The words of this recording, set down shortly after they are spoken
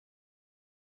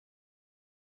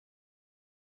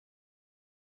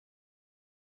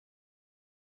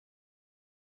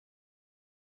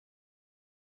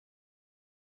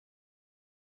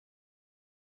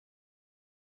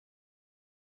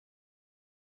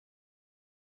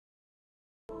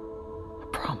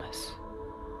purpose.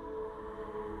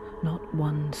 Not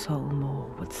one soul more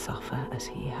would suffer as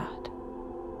he had.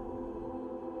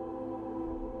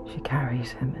 She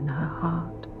carries him in her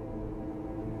heart.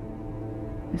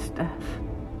 His death,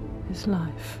 his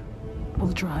life,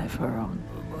 will drive her on.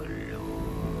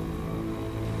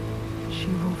 She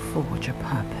will forge a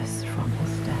purpose from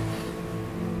his death,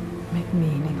 make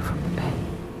meaning from the pain.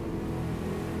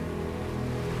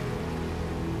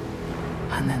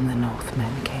 And then the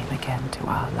Northmen came again to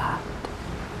our land,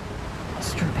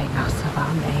 stripping us of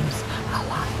our names, our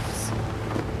lives,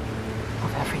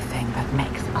 of everything that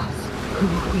makes us who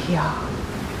we are,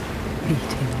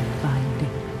 beating and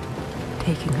binding,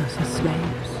 taking us as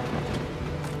slaves.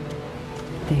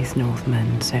 These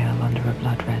Northmen sail under a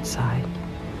blood-red sign,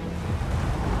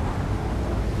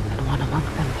 and one among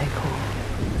them they call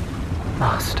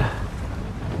Master.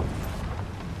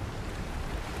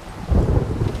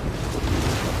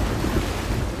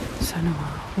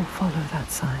 Senua will follow that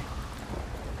sign.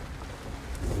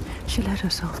 She let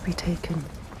herself be taken,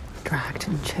 dragged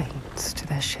in chains to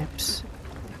their ships,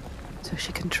 so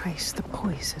she can trace the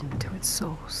poison to its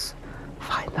source,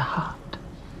 find the heart,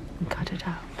 and cut it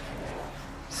out.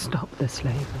 Stop the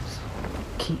slavers,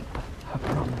 keep her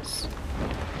promise.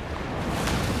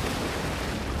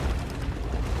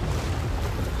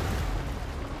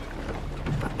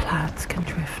 But plans can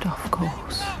drift off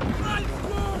course.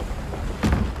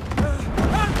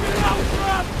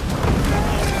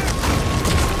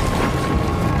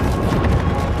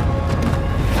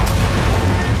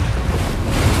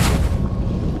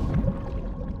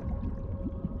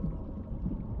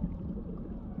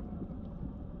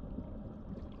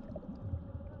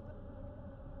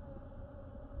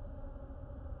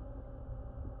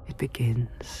 It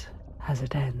begins as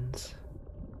it ends.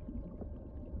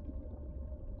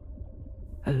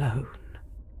 Alone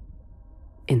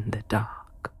in the dark.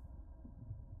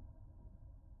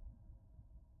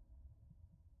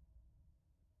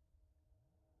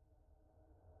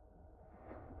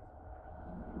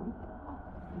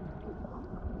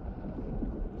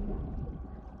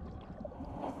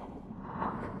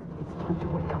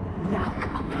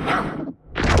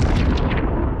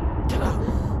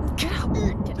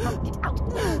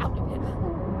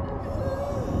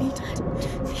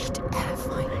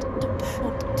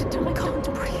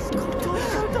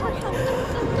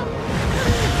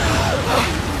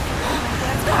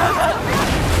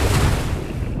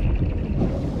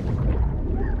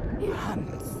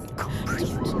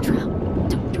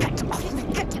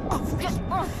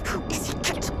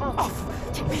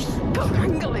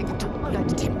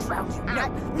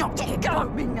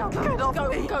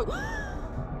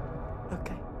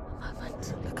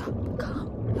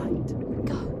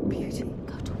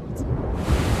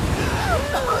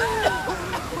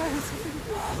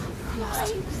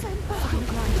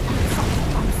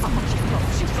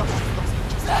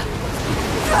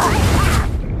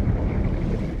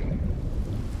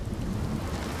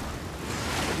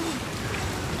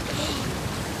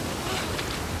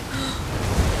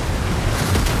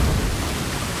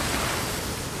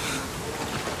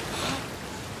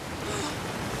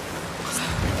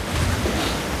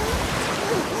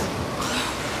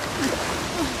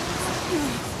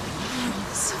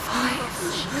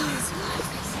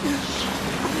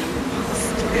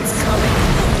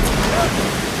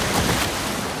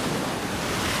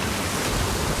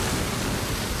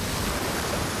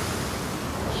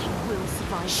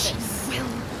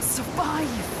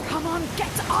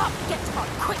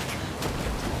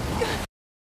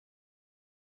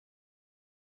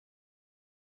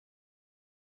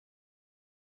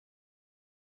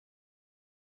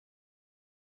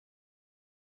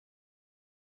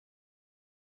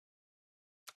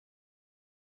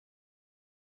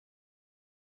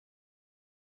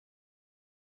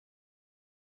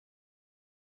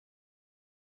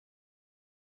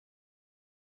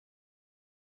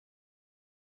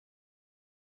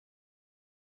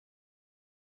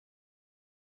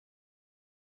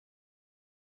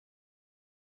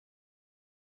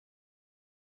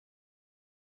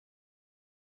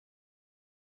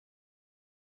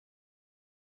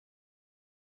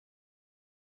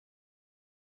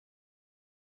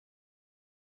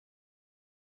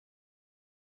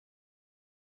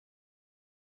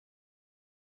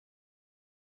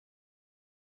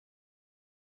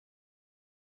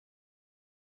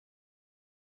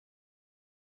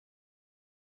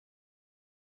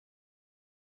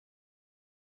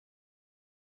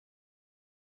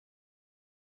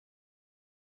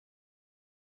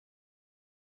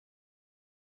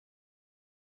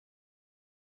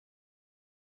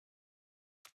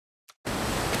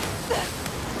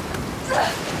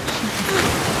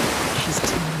 She's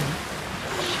tearing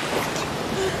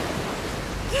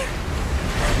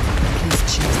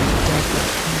She's a deadly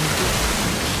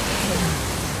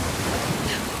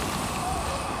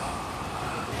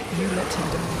You let him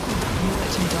die. You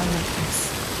let him die like this.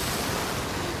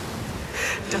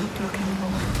 Don't look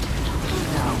anymore.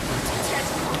 No.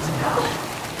 No.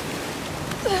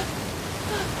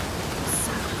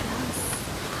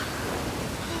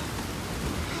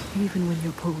 Even when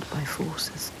you're pulled by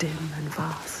forces dim and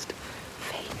vast,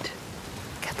 fate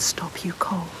can stop you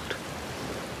cold.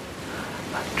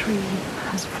 A dream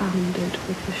has foundered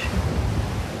with the ship.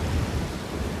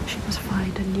 She must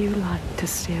find a new light to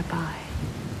steer by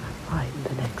and find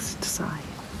the next sign.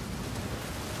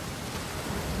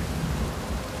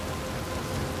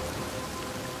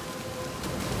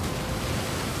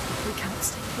 We can't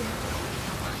stay here.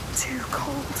 I'm too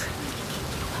cold.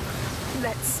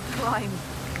 Let's climb.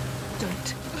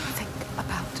 Don't think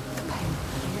about the pain.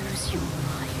 Use your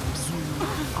mind. You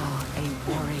are a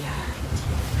warrior.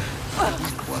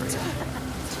 Warrior.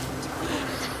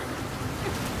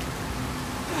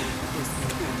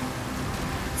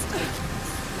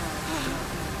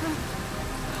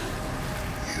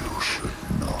 You should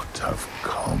not have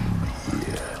come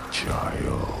here,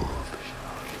 child.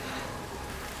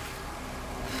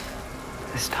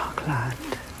 This dark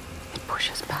land, it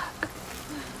pushes back.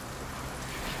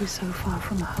 She's so far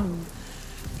from home,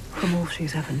 from all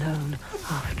she's ever known,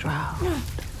 half drowned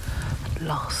and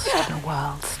lost in a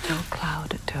world still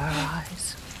clouded to her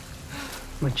eyes.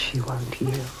 But she won't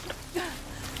yield.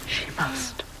 She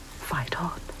must fight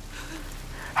on,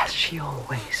 as she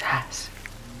always has.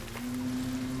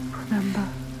 Remember,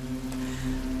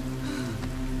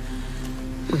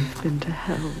 we've been to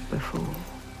hell before.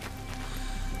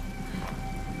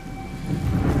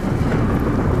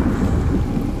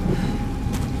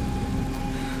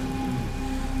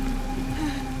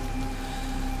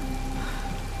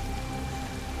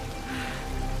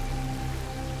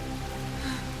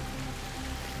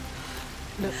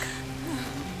 Look.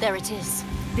 There it is.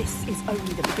 This is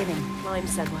only the beginning. Climb,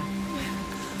 Senua.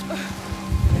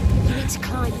 You need to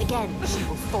climb again. She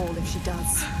will fall if she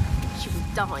does. She will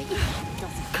die if she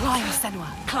doesn't. Climb, Senua.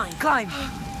 Climb. Climb.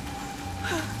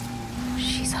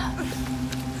 She's hurt.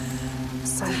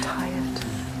 So tired.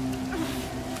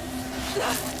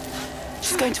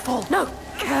 She's going to fall. No!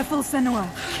 Careful, Senua.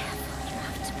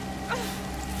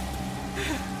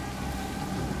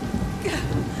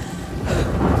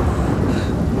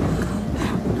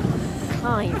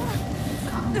 Climb.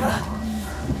 Calm down.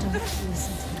 Don't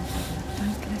listen to me.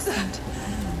 Don't listen to me.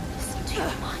 Listen to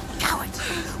your mind, coward.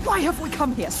 Why have we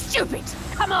come here? Stupid!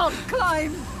 Come on,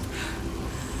 climb!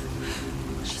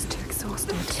 She's too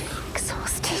exhausted. Too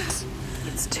exhausted.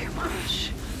 It's too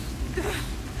much.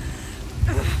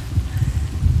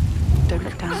 Don't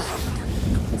look down.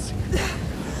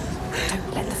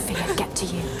 Don't let the fear get to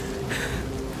you.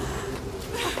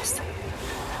 Listen.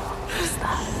 What's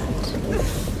that?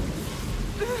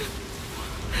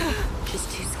 She's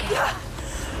too scared.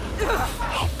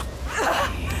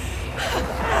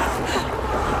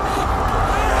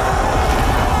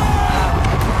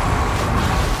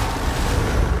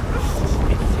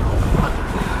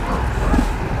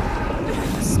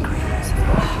 The screams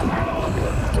of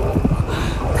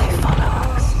they follow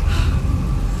us.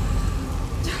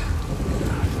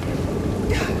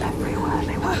 Everywhere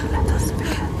they won't let us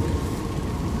begin.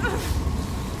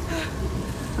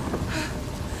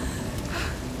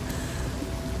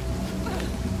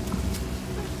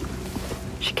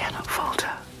 She cannot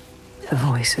falter. The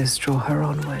voices draw her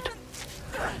onward.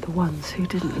 The ones who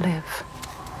didn't live.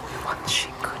 The ones she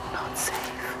could not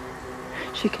save.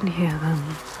 She can hear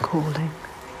them calling.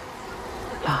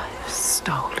 Lives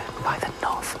stolen by the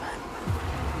Northmen.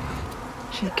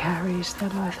 She carries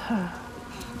them with her.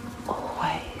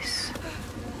 Always.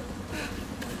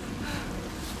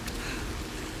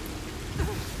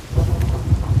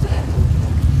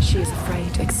 She is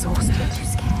afraid, exhausted, too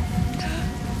scared.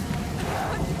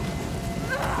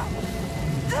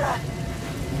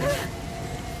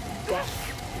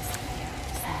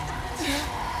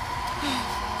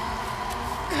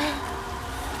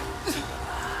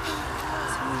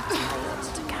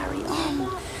 To carry on.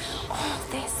 All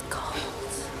this cold.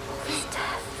 All this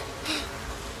death.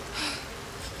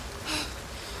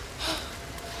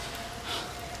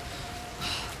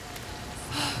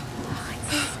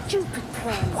 Stupid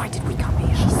plan. Why did we come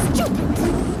here? Stupid.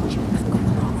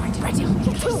 Ready.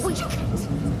 You're too weak.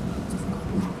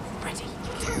 Ready.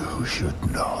 You should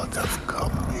not have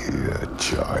come here,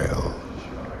 child.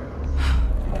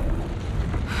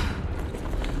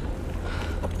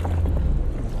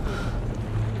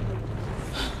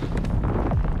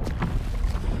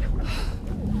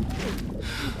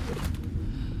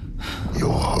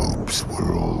 Your hopes were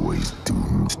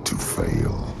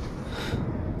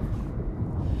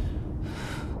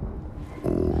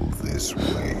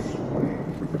this way.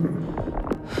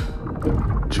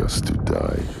 Just to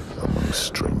die among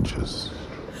strangers.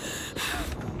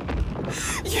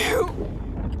 You!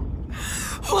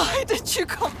 Why did you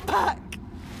come back?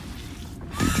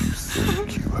 Did you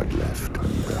think you had left me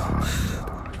behind?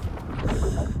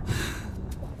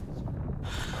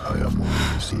 I am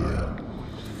always here.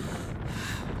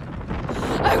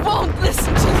 I won't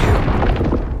listen to you!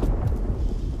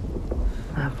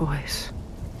 Her voice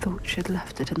thought she'd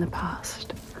left it in the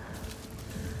past.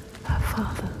 Her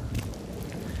father.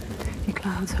 He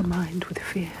clouds her mind with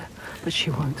fear, but she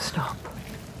won't stop.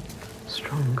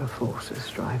 Stronger forces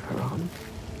drive her on.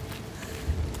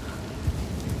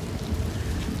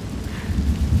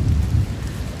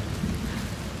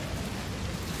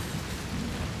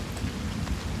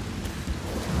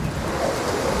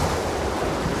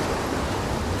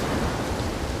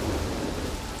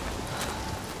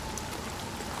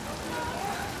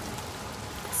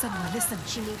 Senua, listen.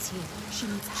 She needs you. She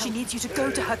needs help. She needs you to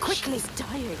go to her quickly. She's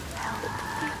dying.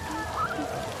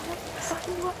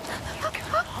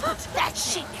 That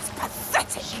shit is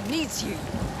pathetic. She needs you.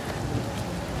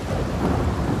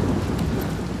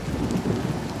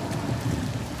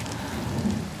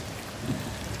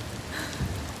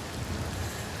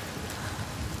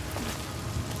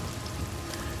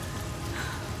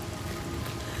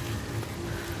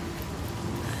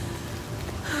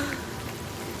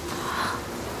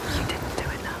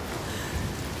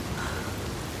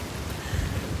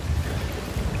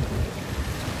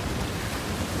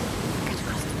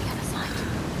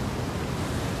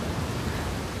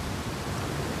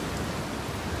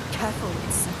 Careful,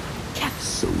 it's careful.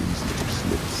 So easy to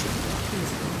slip, Senua.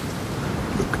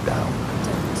 Look down.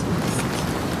 Don't listen.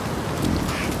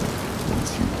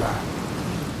 Wants you back.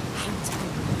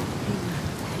 He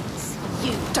hates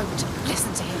you. Don't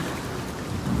listen to him.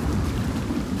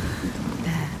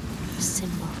 There,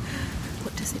 Senua.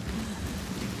 What does it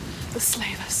mean? The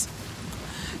slavers.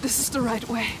 This is the right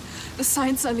way. The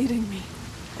signs are leading me.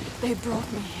 They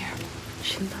brought me here.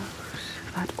 She knows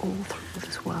that all through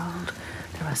this world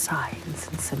there are signs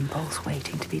and symbols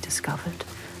waiting to be discovered.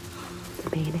 The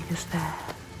meaning is there.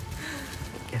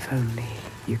 If only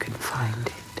you can find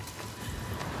it.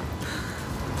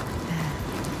 There,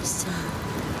 Senua.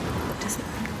 What does it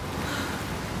mean?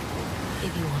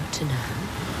 If you want to know,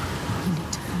 you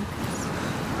need to focus.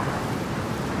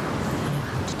 I know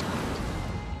how to do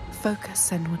it. Focus,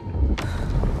 Senua.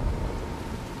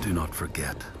 Do not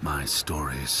forget my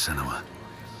stories, Senua.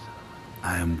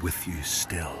 I am with you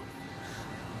still.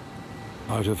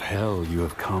 Out of hell you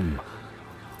have come,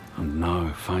 and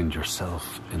now find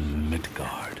yourself in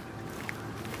Midgard,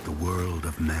 the world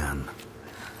of men.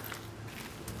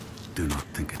 Do not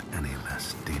think it any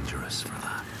less dangerous for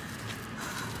that.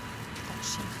 That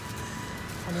ship.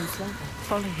 An enslaver.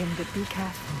 Follow him, but be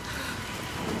careful.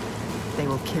 They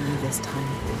will kill you this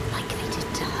time. Like they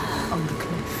did to her. On the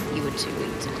cliff. You were too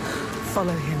weak to her.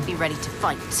 Follow him. Be ready to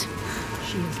fight.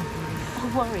 She is a warrior. A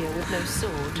warrior with no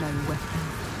sword. No weapon.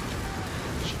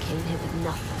 She came here with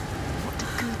nothing. What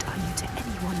good are you to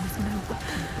anyone with no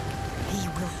weapon? He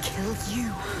will kill you.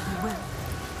 He will.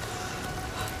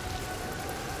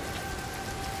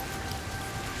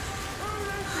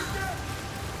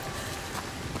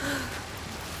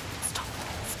 Stop.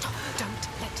 Stop. Don't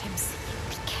let him see you.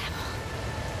 Be careful.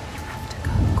 You have to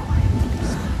go quietly,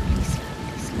 slowly,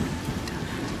 slowly, slowly.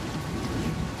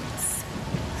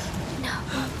 No.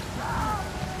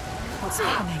 What's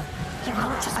happening? You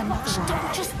want to another one.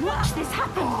 Don't just watch this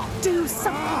happen. Do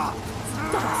something!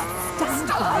 Stop. Stand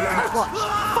by and watch.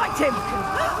 Fight him!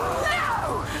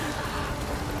 No!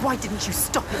 Why didn't you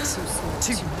stop it? So small.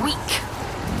 Too weak.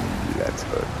 Let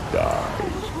her die.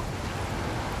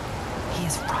 He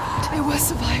is right. They were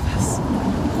survivors.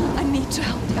 I need to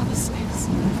help the other slaves.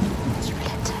 You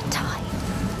let her die.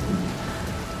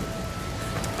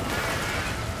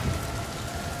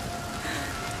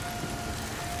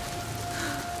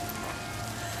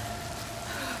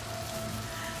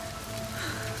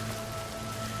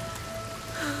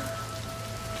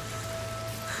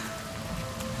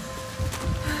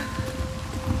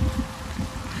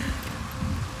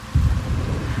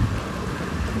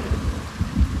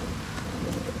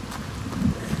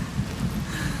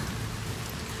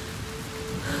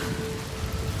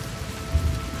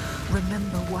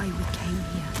 Remember why we came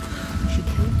here. She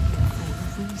came here for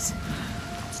a reason.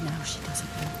 But now she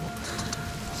doesn't know what to do.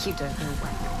 You don't know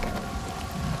where you're going.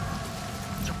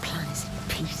 Your plan is in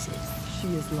pieces. She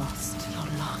is lost.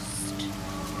 You're lost.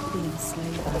 The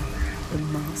enslaver, the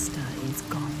master, is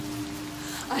gone.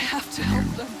 I have to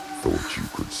help them. Thought you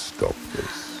could stop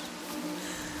this.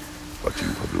 But you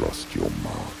have lost your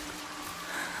mark.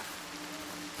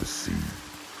 The sea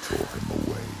tore him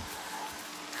away,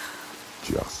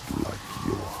 just like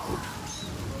your hopes.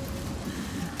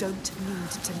 You don't need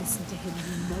to listen to him.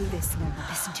 You know this now.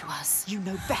 Listen to us. You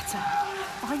know better.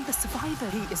 Find the survivor.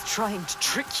 He is trying to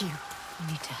trick you.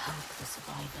 We need to help the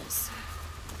survivors.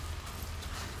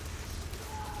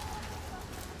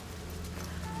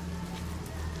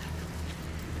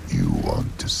 You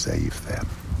want to save them.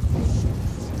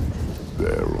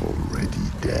 They're already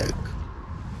dead.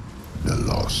 The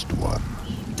lost ones.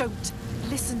 Don't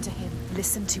listen to him.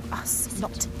 Listen to us,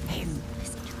 not him.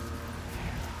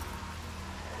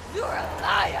 You're a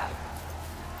liar!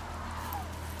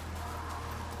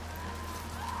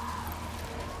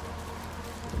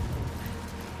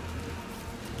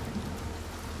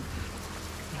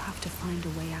 You have to find a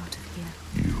way out of here.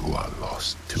 You are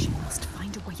lost too. You must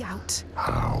find a way out.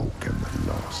 How can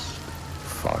the lost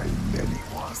find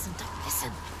anyone? Listen, don't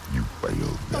listen. You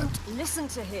failed them. Don't listen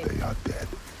to him. They are dead,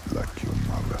 like your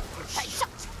mother. Hey,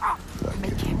 shut up! Like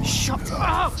Make him shut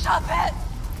love. up! Stop it!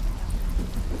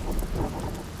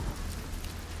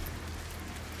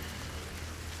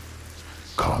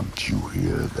 Can't you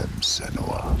hear them,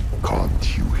 Senua?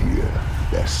 Can't you hear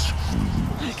their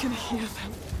screams? I can hear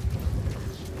them.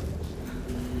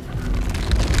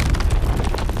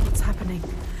 What's happening?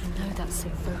 I know that's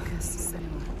it. Focus,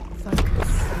 Senua. Focus.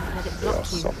 Don't let it They are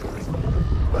block you.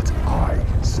 suffering, but I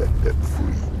can set them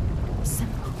free.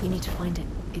 Simple. You need to find it.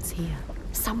 It's here.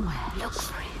 Somewhere. Look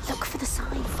for it. Look for the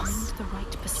signs. Find the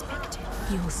right perspective.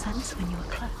 You will sense when you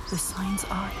are close. The signs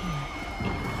are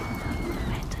here.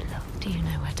 Where to look? Do you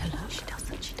know where to look? She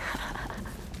doesn't. She doesn't.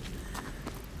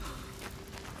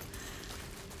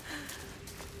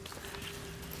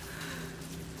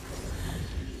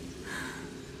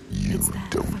 You It's there.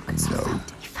 don't Focus. know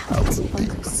You how found it. deep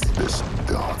Focus. this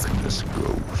darkness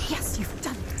goes. Yes, you've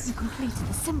done it. You completed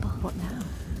the symbol. What now?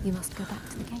 You must go back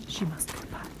to the gate. She must go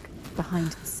back. Behind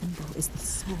the symbol is the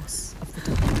source of the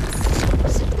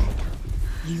darkness. So then,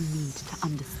 You need to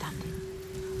understand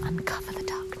it. uncover the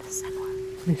darkness,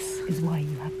 Senua. This is why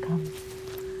you have come.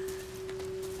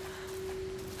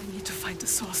 I need to find the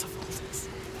source of all this.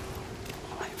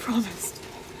 I promised.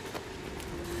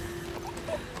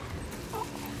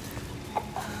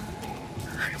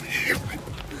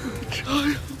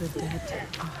 The dead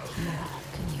are here.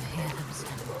 Can you hear them,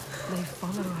 Senua? They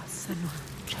follow us, Senua.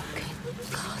 Choking,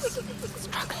 gasping,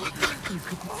 struggling. You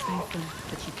couldn't save them,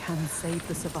 but you can save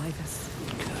the survivors.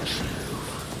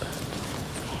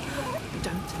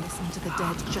 Don't listen to the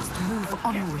dead, just move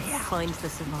onwards. Find the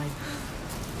survivors.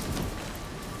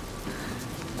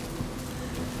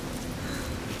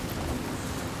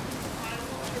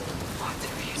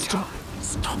 Stop.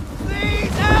 Please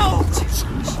help!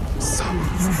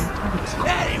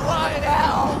 Anyone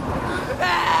help!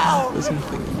 Help! There's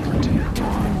nothing you can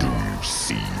do. Do you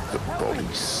see the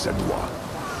bodies, Senua?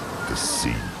 The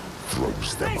sea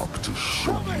throws them up to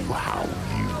show you how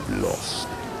you've lost.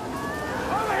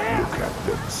 Look at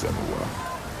them, Senua.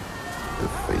 The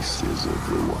faces of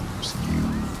the ones you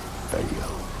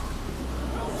failed.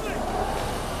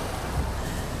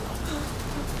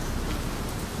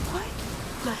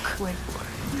 Look, wait,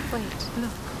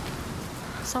 look.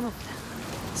 Some of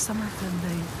them,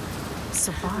 they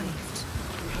survived.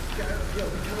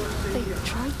 They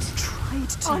tried to.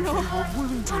 Oh no! They were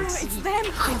wounded. Oh no, it's them!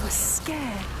 They were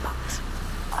scared, but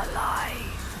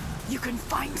alive. You can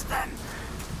find them.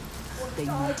 They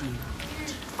need you.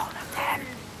 Follow them.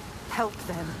 Help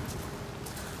them.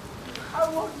 I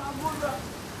want my mother!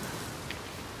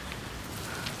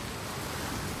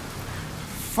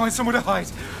 Find somewhere to hide.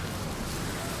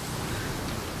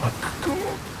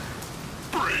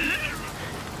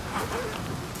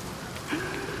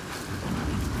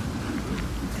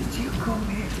 Did you come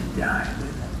here to die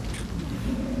with them?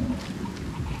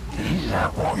 Is that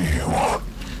what you want?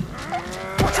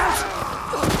 Watch out!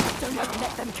 Don't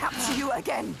let them capture you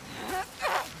again.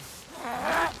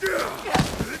 Are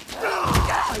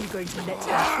you going to let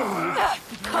them kill you?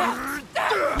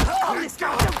 Come on, this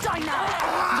girl, don't die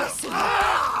now. Listen.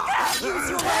 Use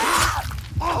your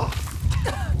legs.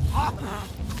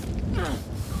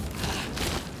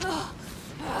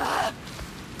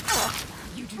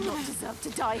 You do not deserve to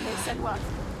die here, Senua.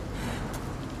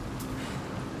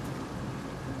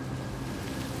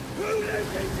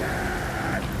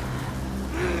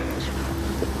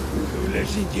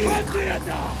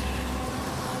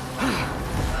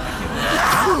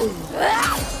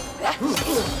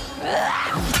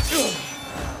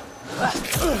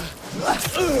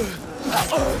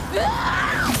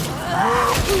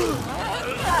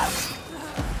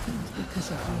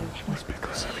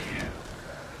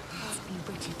 Be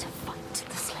ready to fight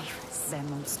the slavers. They're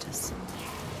monsters.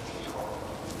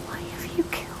 You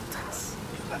killed us.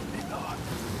 Let me not.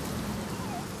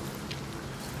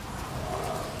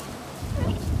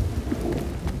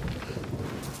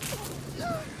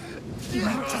 You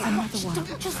want another one.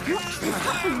 Don't just watch this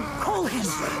happen. Call him.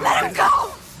 Let him go!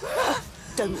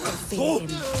 Don't fear him.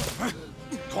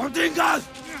 Contingas!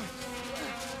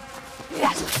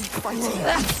 Yes, keep fighting.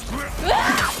 Yes,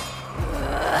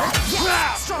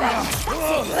 strong.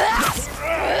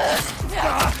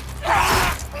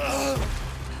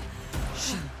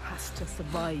 She has to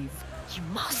survive. You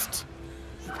must.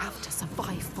 You have to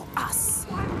survive for us.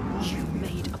 You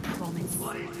made a promise.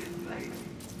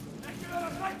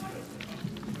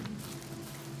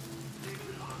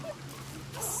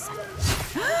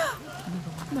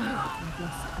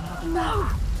 No!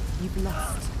 You've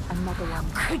lost another one.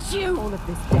 Could you? All of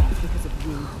this death because of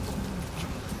you.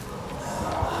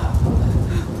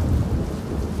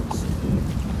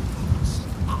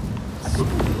 I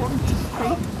didn't want to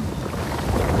say.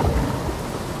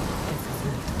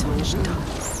 Everything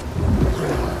does.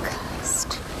 You're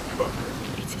cursed.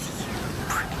 It is you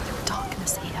bringing the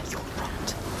darkness here. You're not.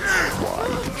 Why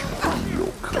did you bring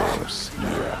your curse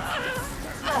here?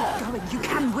 Going, you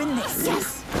can win this. Yes.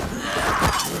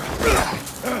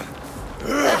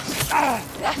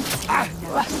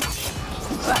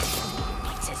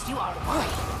 Princess, you are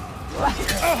right.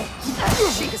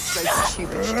 She is so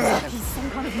stupid. She doesn't know. He's some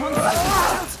kind of monster.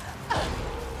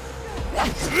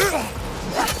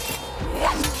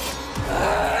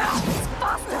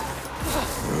 Faster.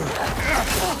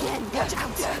 Again, watch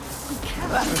out.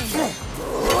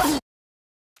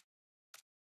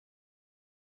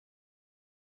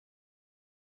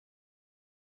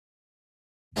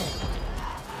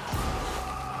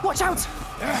 Watch out!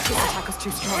 This attack was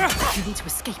too strong. You need to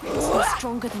escape it. He's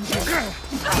stronger than you.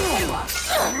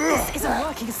 This isn't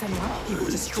working, Senua. He will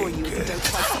destroy you if you don't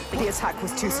try something. The attack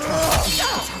was too strong. Get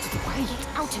out of the way. Get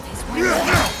out of his way.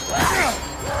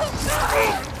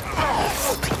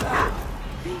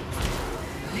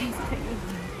 Please take me.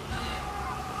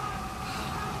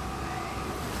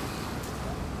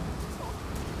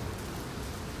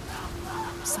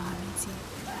 Someone needs you.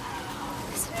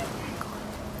 Listen, they're gone.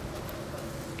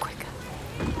 Quicker.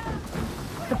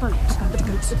 The boat.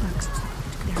 The boat.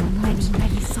 There are many,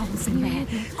 many souls in there.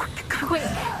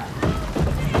 Quick.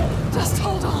 Just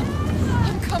hold on.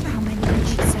 I'm coming. How many did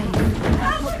you say?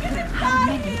 How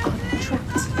many are there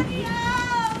trapped?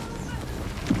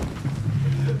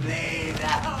 Please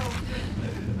help!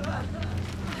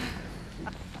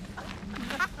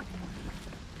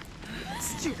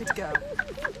 Stupid girl.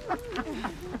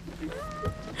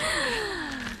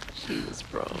 She was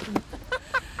wrong.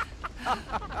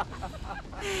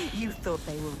 You thought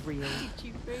they were real. Did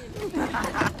you really?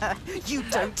 You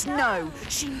don't know.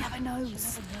 She never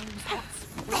knows.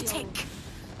 Pathetic.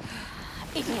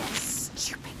 Idiots.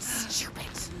 Stupid. She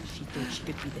thought she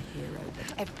could be the hero, but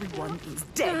everyone is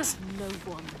dead. No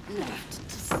one left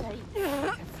to save.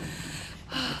 Everyone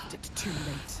left it too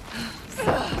late.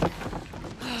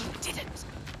 You didn't.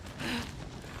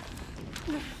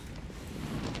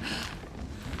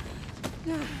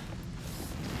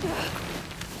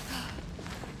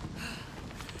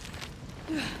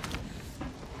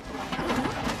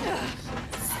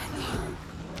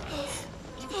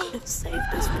 You could have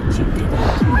saved us, but you didn't.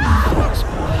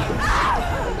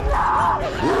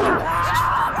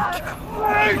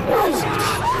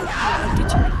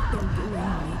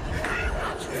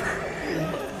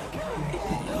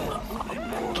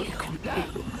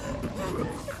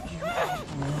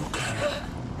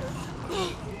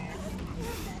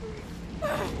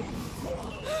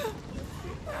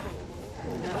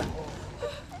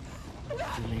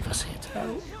 You leave us here to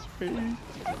help me.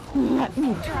 Let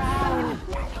me drown.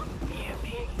 Hear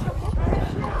me.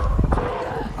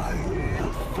 I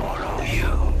will follow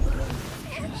you.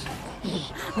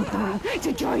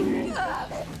 To join me.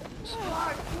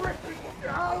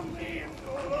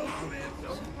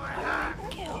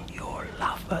 Kill your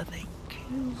lover, they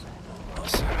kill. Not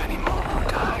so many more will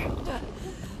die.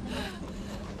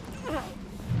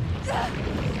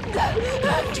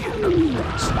 Do you know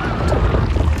what's left?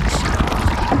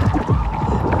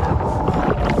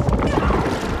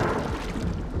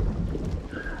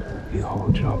 You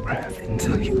hold your breath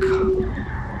until you come.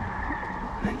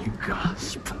 Then you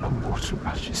gasp and the water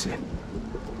rushes in.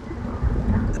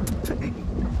 The pain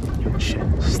in your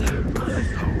chest. The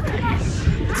pain.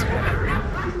 It's